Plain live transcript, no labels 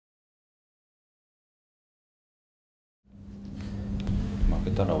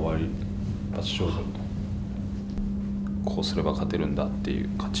けたら終わり、一発勝負、こうすれば勝てるんだっていう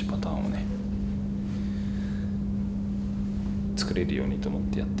勝ちパターンをね作れるようにと思っ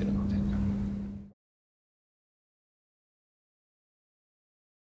てやってるので。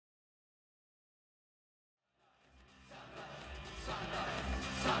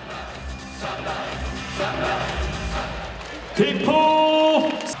テンポ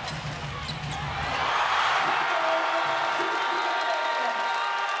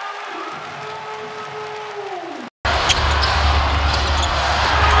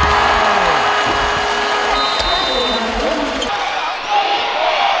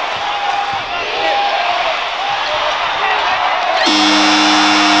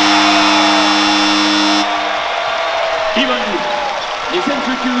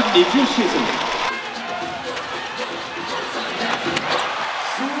2019-20シーズン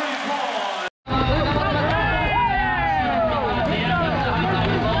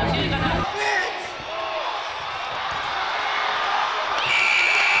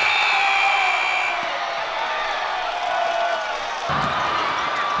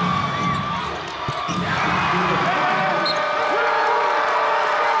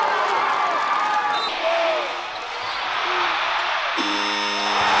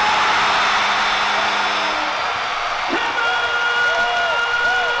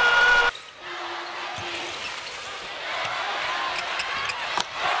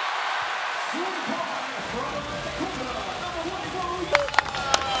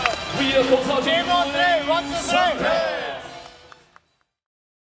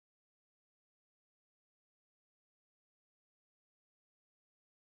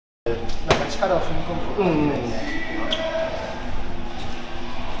なんか力を踏み込むことができない。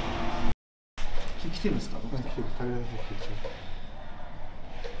来てるんですか？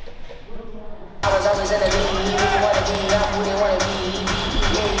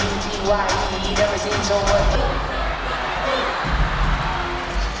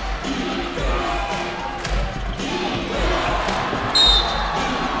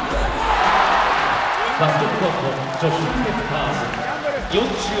バスケットボール女子プレスカーズ46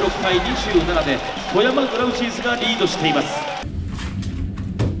対27で富山グラウジーズがリードしています。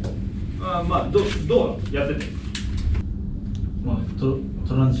どうやってて、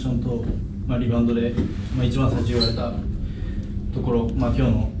トランジションと、リバウンドで、一番最初言われたところ、今日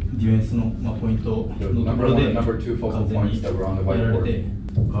のディフェンスの、ポイントのところで完全にやられて。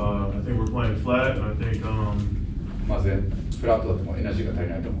I think we're playing flat. I think まずフラットだと思う。エナジーが足り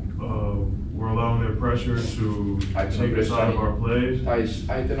ないと思う。we're allowing their pressure to take us out of our plays.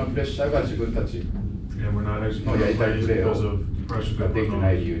 相手のプレッシャーが自分たち And we're not actually のやりたいプレー because を of pressure が that でき we're て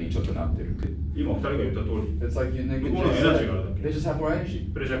ない on. 理由にちょっとなってる。今2人が言った通り、 It's like you 向こうのエナジーがあるだけ。 They just have more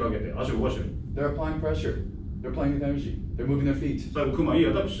energy. プレッシャーかけて足を動かしてる。 They're applying pressure. They're playing with energy. They're moving their feet. 最後クマいい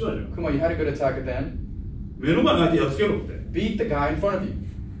アタックしてたじゃん。 Come on, you had a good attack at the end. 目の前に相手やっつけろって。 Beat the guy in front of you.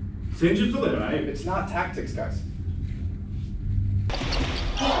 戦術とかじゃないよ。 It's not tactics, guys.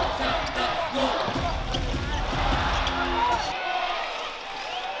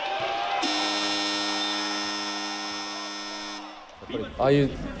やっぱりああいう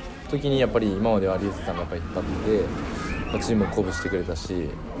時にやっぱり今までは竜星さんがやっぱり引っ張って、チームを鼓舞してくれたし、言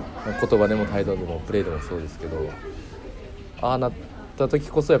葉でも態度でもプレーでもそうですけど、ああなった時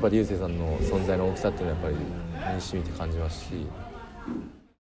こそやっぱり竜星さんの存在の大きさっていうのはやっぱり身に染みて感じますし。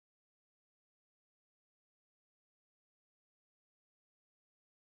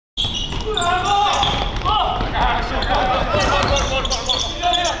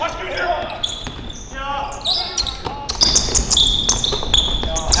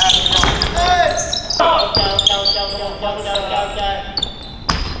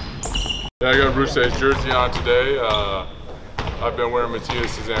Yeah, I got Rousse's jersey on today. I've been wearing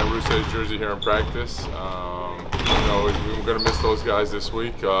Matthias and Rousse's jersey here in practice. We're going to miss those guys this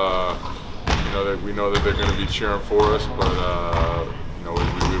week. We know that they're going to be cheering for us, but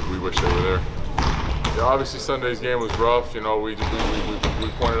we wish they were there. Yeah, obviously Sunday's game was rough. We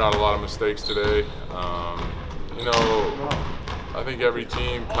pointed out a lot of mistakes today. I think every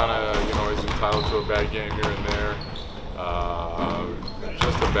team kind of is entitled to a bad game here and there.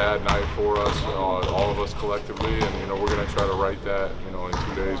 Just a bad night for us, all of us collectively, and we're going to try to right that, in 2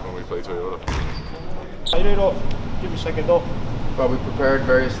 days when we play Toyota. いろいろ準備したけど、 But we prepared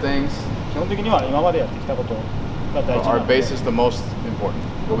various things. 基本的には今までやってきたことが大事な Our ので、 base is the most important.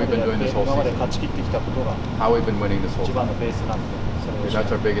 What we've been doing this whole 今まで season. 勝ち切ってきたことが How we've been winning this whole 一番 time. のベースなので、それを That's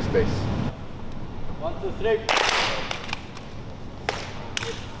our biggest base. ワンツースリー。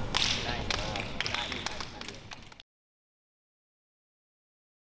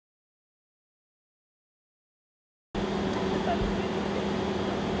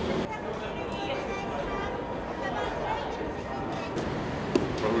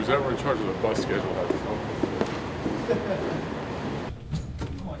ever in charge of the bus schedule had to know.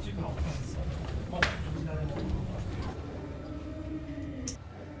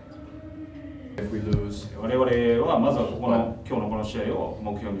 If we lose, 我々はまずはここの今日のこの試合を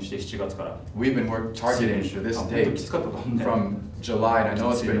目標にして7月から we've been targeting for this date きつかったと思うんで from July, and I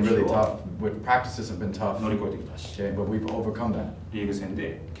know it's been really tough. With practices have been tough. 乗り越えてきたし Okay, but we've overcome that, リーグ戦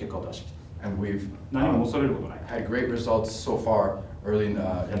で結果を出してきた and we've 何も恐れることない had great results so far early in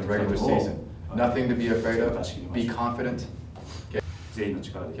the regular season. Nothing to be afraid of. Be confident. 全員の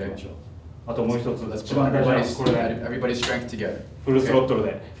力でいきましょうあともう一つ Let's 一 put 番大事なのはこれで everybody's strength together. フルスロットル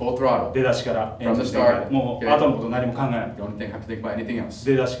で Full throttle. 出だしからエン From ジン the 展開 start. もう Okay. 後のこと何も考えない Don't have to think about anything else.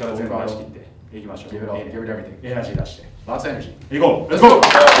 出だしから全部 Full 出し切 throttle. っていきましょう Give it all. Give it everything. エナジー出して Lots of energy. いこうレッツゴー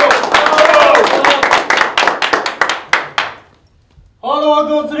ハードワー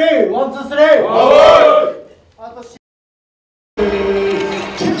クを3、ワン、ツー、スリー。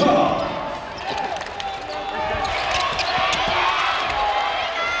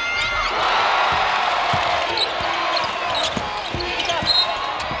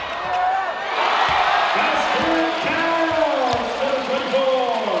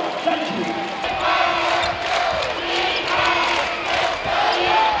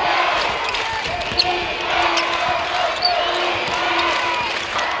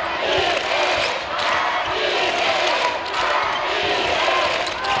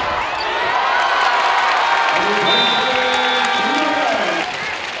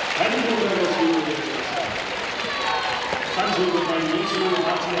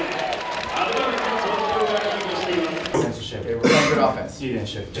Okay, we're playing good offense. いい練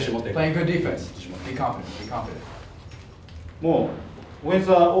習自信持っていく Playing good defense. Be confident. Be confident. もうオフェンス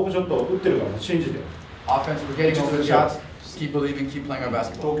はオープンショット打ってるから信じて Offense, we're getting into the shots. Just keep believing. Keep playing our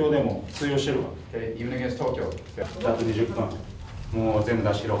basketball. 東京でも通用してるわ Okay, even against Tokyo. Okay. あと20分もう全部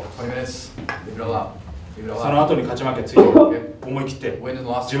出し切ろう 20 minutes. Leave it all out. Leave it all その out. 後に勝ち負けついて思い切って Win and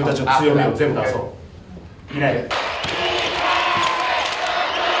loss. 自分たちの強みを全部出そういない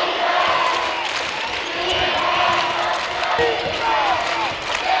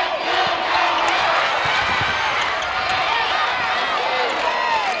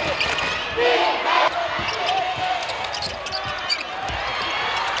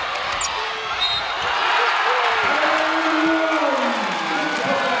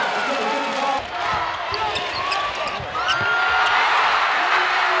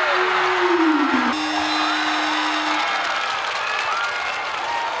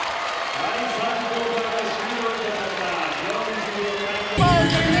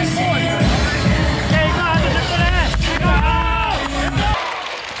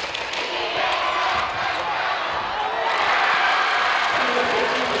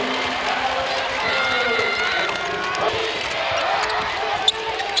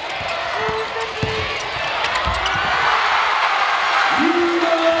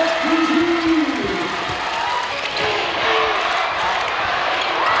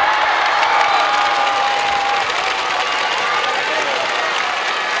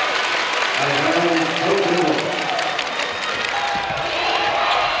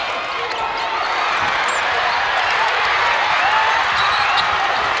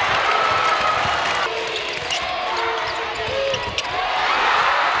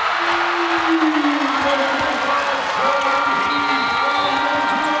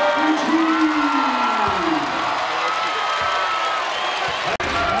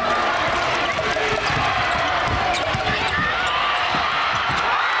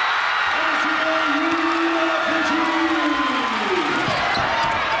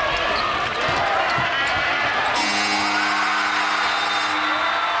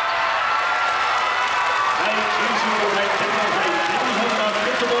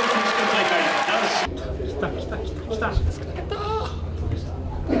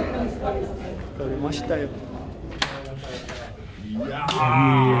取りましたよ。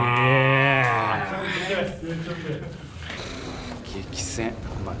激戦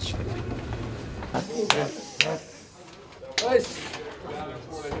マジで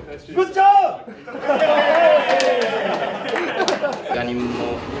怪我人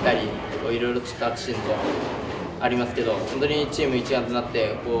もいたり、いろいろちょっとアクシデントはありますけど、本当にチーム一丸となっ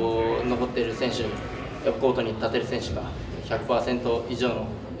て残っている選手、コートに立てる選手が 100% 以上の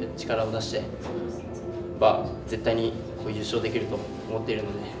力を出して、絶対に優勝できると思っている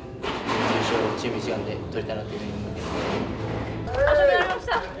ので、優勝をチーム一丸で取りたいなというふうに思います。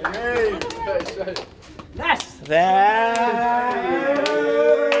ナイス。